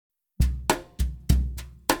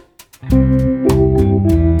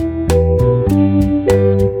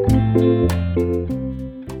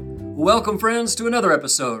Welcome, friends, to another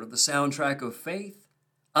episode of the Soundtrack of Faith.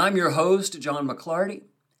 I'm your host, John McClarty,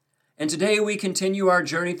 and today we continue our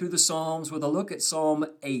journey through the Psalms with a look at Psalm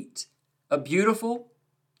 8, a beautiful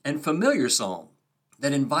and familiar psalm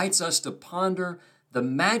that invites us to ponder the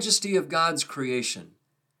majesty of God's creation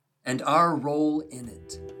and our role in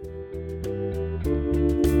it.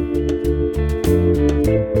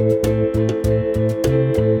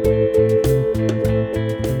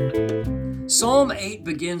 Psalm 8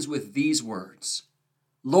 begins with these words,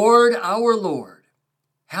 Lord, our Lord,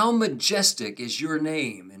 how majestic is your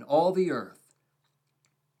name in all the earth.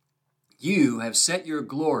 You have set your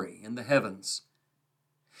glory in the heavens.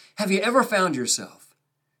 Have you ever found yourself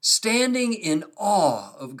standing in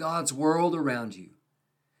awe of God's world around you,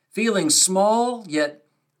 feeling small yet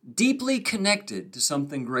deeply connected to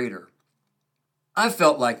something greater? I've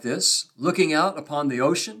felt like this, looking out upon the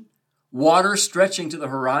ocean, water stretching to the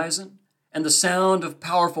horizon, and the sound of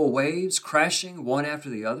powerful waves crashing one after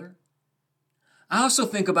the other. I also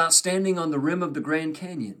think about standing on the rim of the Grand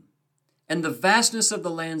Canyon and the vastness of the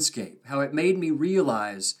landscape, how it made me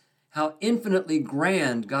realize how infinitely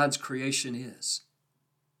grand God's creation is.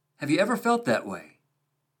 Have you ever felt that way?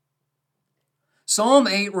 Psalm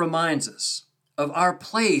 8 reminds us of our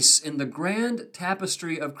place in the grand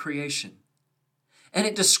tapestry of creation, and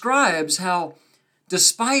it describes how,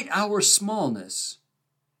 despite our smallness,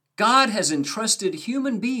 God has entrusted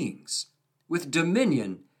human beings with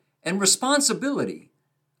dominion and responsibility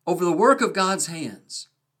over the work of God's hands,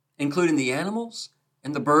 including the animals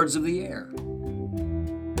and the birds of the air.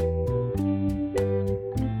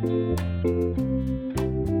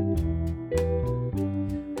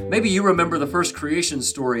 Maybe you remember the first creation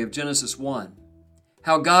story of Genesis 1,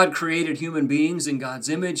 how God created human beings in God's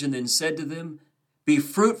image and then said to them, "Be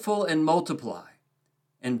fruitful and multiply,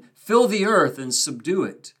 and fill the earth and subdue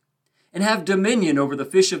it, and have dominion over the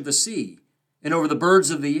fish of the sea, and over the birds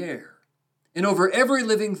of the air, and over every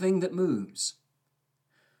living thing that moves."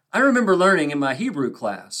 I remember learning in my Hebrew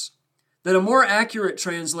class that a more accurate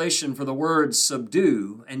translation for the words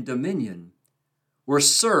subdue and dominion were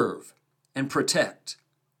serve and protect.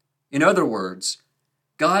 In other words,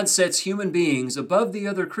 God sets human beings above the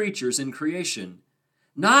other creatures in creation,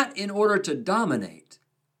 not in order to dominate,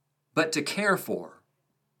 but to care for.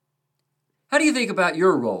 How do you think about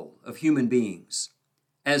your role of human beings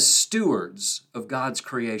as stewards of God's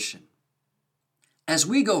creation? As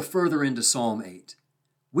we go further into Psalm 8,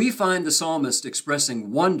 we find the psalmist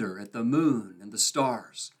expressing wonder at the moon and the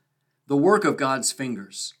stars, the work of God's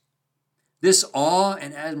fingers. This awe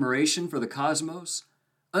and admiration for the cosmos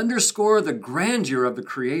underscore the grandeur of the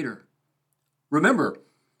Creator. Remember,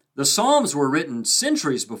 the Psalms were written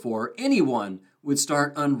centuries before anyone would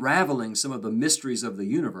start unraveling some of the mysteries of the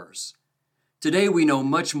universe. Today we know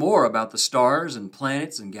much more about the stars and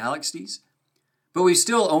planets and galaxies, but we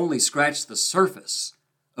still only scratch the surface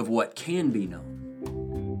of what can be known.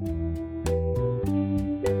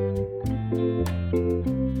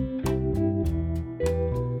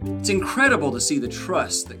 It's incredible to see the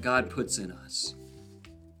trust that God puts in us.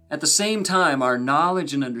 At the same time, our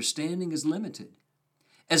knowledge and understanding is limited.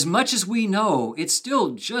 As much as we know, it's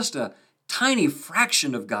still just a tiny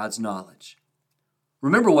fraction of God's knowledge.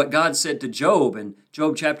 Remember what God said to Job in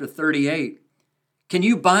Job chapter 38. Can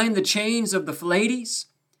you bind the chains of the Pleiades?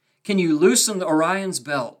 Can you loosen the Orion's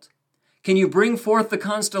belt? Can you bring forth the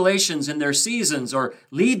constellations in their seasons or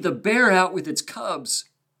lead the bear out with its cubs?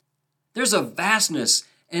 There's a vastness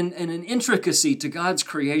and an intricacy to God's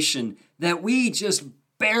creation that we just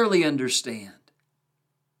barely understand.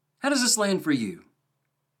 How does this land for you?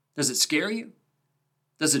 Does it scare you?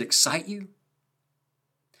 Does it excite you?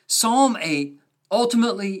 Psalm 8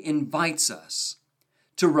 ultimately invites us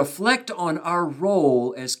to reflect on our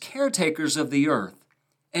role as caretakers of the earth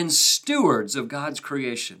and stewards of God's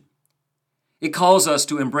creation. It calls us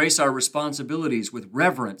to embrace our responsibilities with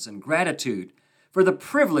reverence and gratitude for the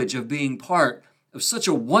privilege of being part of such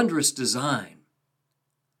a wondrous design.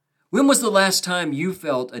 When was the last time you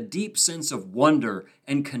felt a deep sense of wonder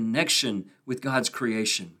and connection with God's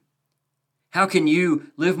creation? How can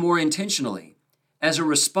you live more intentionally as a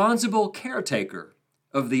responsible caretaker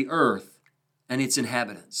of the earth and its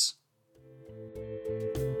inhabitants?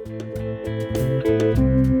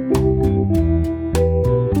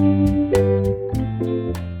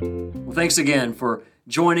 Well, thanks again for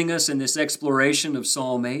joining us in this exploration of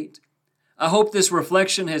Psalm 8. I hope this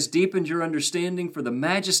reflection has deepened your understanding for the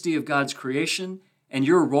majesty of God's creation and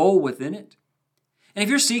your role within it. And if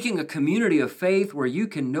you're seeking a community of faith where you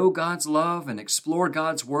can know God's love and explore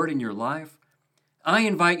God's Word in your life, I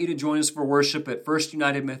invite you to join us for worship at First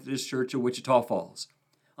United Methodist Church of Wichita Falls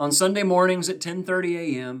on Sunday mornings at 10:30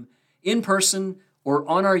 a.m. in person or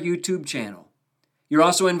on our YouTube channel. You're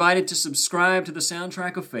also invited to subscribe to the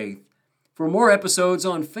Soundtrack of Faith for more episodes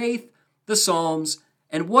on faith, the Psalms,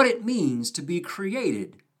 and what it means to be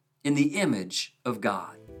created in the image of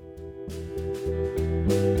God.